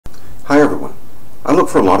Hi everyone. I look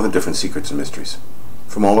for a lot of the different secrets and mysteries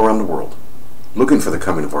from all around the world, looking for the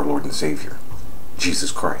coming of our Lord and Savior,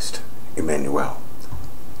 Jesus Christ, Emmanuel,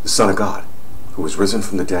 the Son of God, who was risen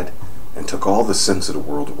from the dead and took all the sins of the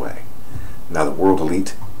world away. Now the world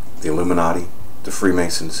elite, the Illuminati, the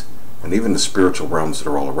Freemasons, and even the spiritual realms that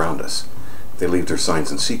are all around us, they leave their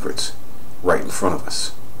signs and secrets right in front of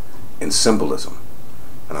us in symbolism.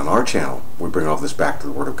 And on our channel, we bring all this back to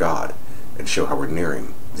the Word of God and show how we're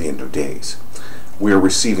nearing the end of days. We are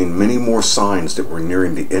receiving many more signs that we're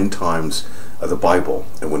nearing the end times of the Bible,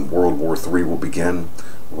 and when World War III will begin,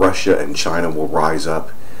 Russia and China will rise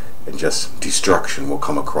up, and just destruction will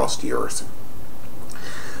come across the earth.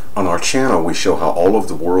 On our channel, we show how all of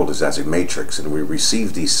the world is as a matrix, and we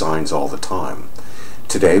receive these signs all the time.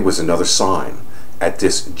 Today was another sign at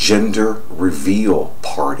this gender reveal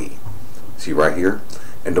party. See right here?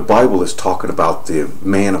 And the Bible is talking about the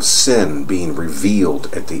man of sin being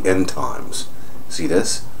revealed at the end times. See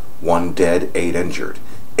this? 1 dead, 8 injured.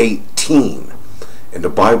 18. In the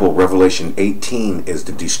Bible, Revelation 18 is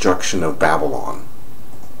the destruction of Babylon.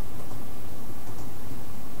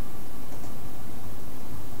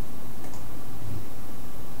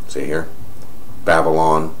 See here?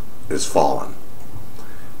 Babylon is fallen.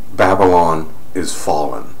 Babylon is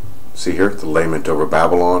fallen. See here? The lament over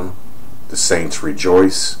Babylon. The saints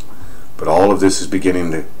rejoice. But all of this is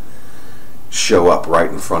beginning to show up right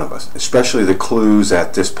in front of us. Especially the clues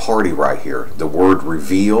at this party right here. The word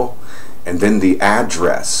reveal. And then the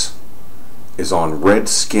address is on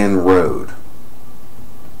Redskin Road.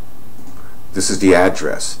 This is the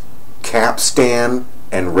address. Capstan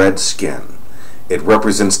and Redskin. It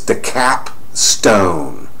represents the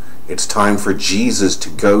capstone. It's time for Jesus to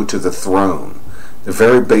go to the throne. The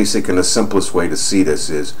very basic and the simplest way to see this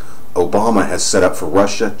is Obama has set up for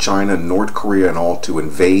Russia, China, North Korea, and all to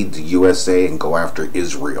invade the USA and go after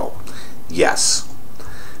Israel. Yes.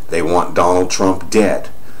 They want Donald Trump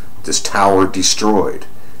dead. This tower destroyed.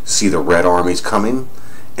 See the red armies coming?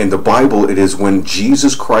 In the Bible, it is when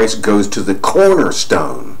Jesus Christ goes to the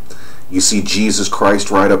cornerstone. You see Jesus Christ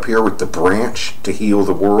right up here with the branch to heal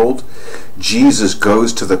the world. Jesus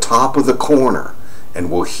goes to the top of the corner and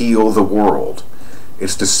will heal the world.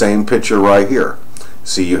 It's the same picture right here.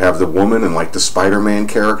 See, you have the woman and like the Spider-Man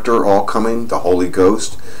character all coming, the Holy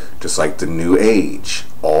Ghost, just like the New Age,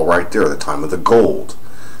 all right there, the time of the gold.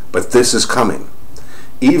 But this is coming.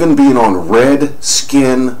 Even being on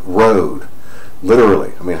Redskin Road,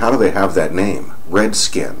 literally, I mean, how do they have that name?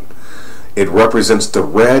 Redskin. It represents the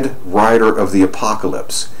Red Rider of the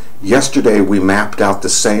Apocalypse. Yesterday we mapped out the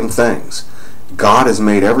same things. God has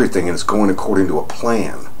made everything and it's going according to a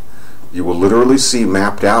plan. You will literally see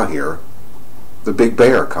mapped out here the big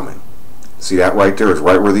bear coming. See that right there is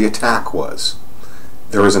right where the attack was.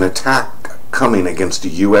 There is an attack coming against the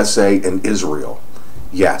USA and Israel.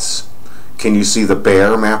 Yes. Can you see the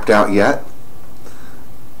bear mapped out yet?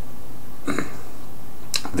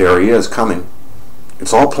 There he is coming.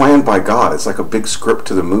 It's all planned by God. It's like a big script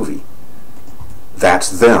to the movie. That's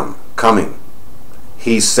them coming.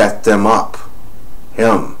 He set them up.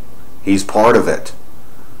 Him. He's part of it.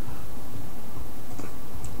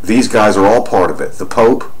 These guys are all part of it. The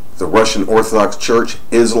Pope, the Russian Orthodox Church,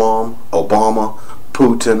 Islam, Obama,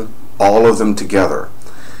 Putin, all of them together.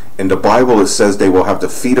 In the Bible it says they will have the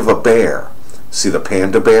feet of a bear. See the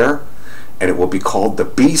panda bear? And it will be called the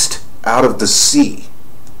beast out of the sea.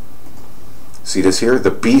 See this here? The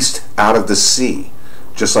beast out of the sea.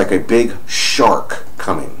 Just like a big shark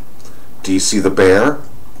coming. Do you see the bear?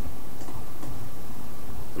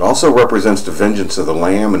 It also represents the vengeance of the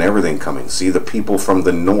Lamb and everything coming. See, the people from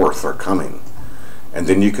the north are coming. And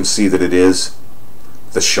then you can see that it is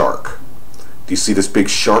the shark. Do you see this big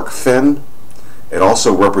shark fin? It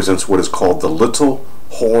also represents what is called the little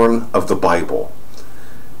horn of the Bible.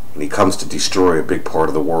 And he comes to destroy a big part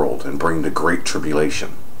of the world and bring the great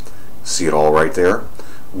tribulation. See it all right there?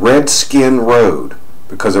 Redskin Road,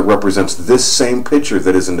 because it represents this same picture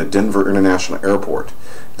that is in the Denver International Airport.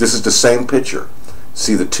 This is the same picture.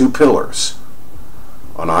 See the 2 pillars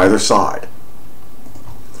on either side.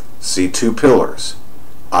 See 2 pillars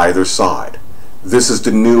either side. This is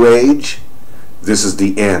the New Age. This is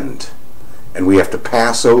the end. And we have to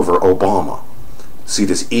pass over Obama. See,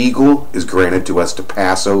 this eagle is granted to us to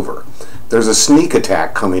pass over. There's a sneak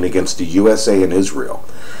attack coming against the USA and Israel.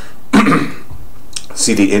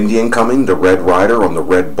 See the Indian coming, the Red Rider on the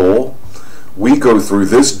Red Bull? We go through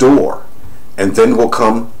this door, and then will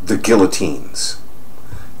come the guillotines.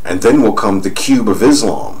 And then will come the cube of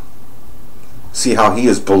Islam. See how he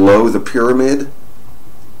is below the pyramid,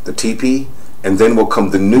 the teepee? And then will come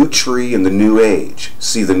the new tree and the new age.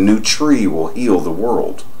 See, the new tree will heal the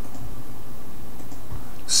world.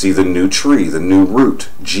 See the new tree, the new root.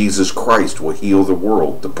 Jesus Christ will heal the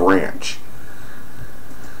world, the branch.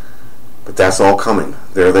 But that's all coming.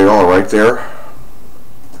 There they are right there.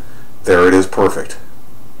 There it is, perfect.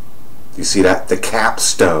 You see that? The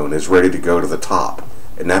capstone is ready to go to the top.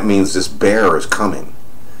 And that means this bear is coming.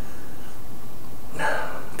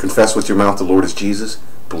 Confess with your mouth the Lord is Jesus.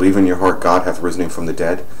 Believe in your heart God hath risen him from the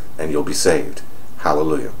dead, and you'll be saved.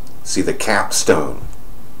 Hallelujah. See the capstone.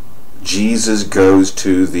 Jesus goes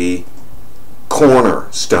to the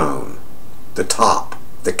cornerstone, the top,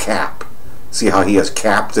 the cap. See how he has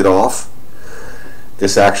capped it off?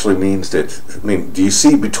 This actually means that, do you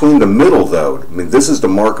see between the middle though? This is the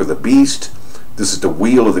mark of the beast. This is the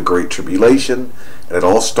wheel of the great tribulation. And it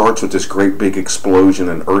all starts with this great big explosion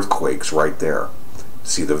and earthquakes right there.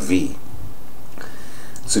 See the V.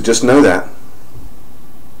 So just know that.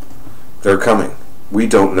 They're coming. We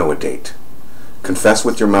don't know a date. Confess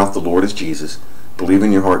with your mouth the Lord is Jesus. Believe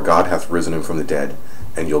in your heart God hath risen him from the dead,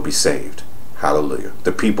 and you'll be saved. Hallelujah.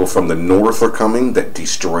 The people from the north are coming that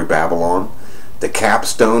destroy Babylon. The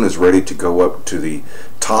capstone is ready to go up to the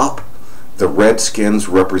top. The redskins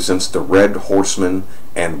represents the red horsemen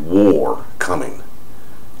and war coming.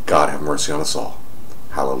 God have mercy on us all.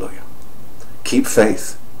 Hallelujah. Keep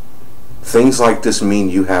faith. Things like this mean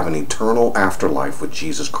you have an eternal afterlife with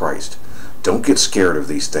Jesus Christ. Don't get scared of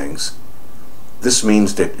these things. This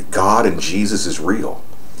means that God and Jesus is real.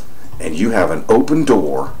 And you have an open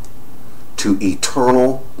door to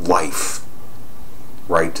eternal life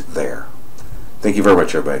right there. Thank you very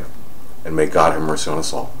much, everybody. And may God have mercy on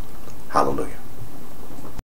us all. Hallelujah.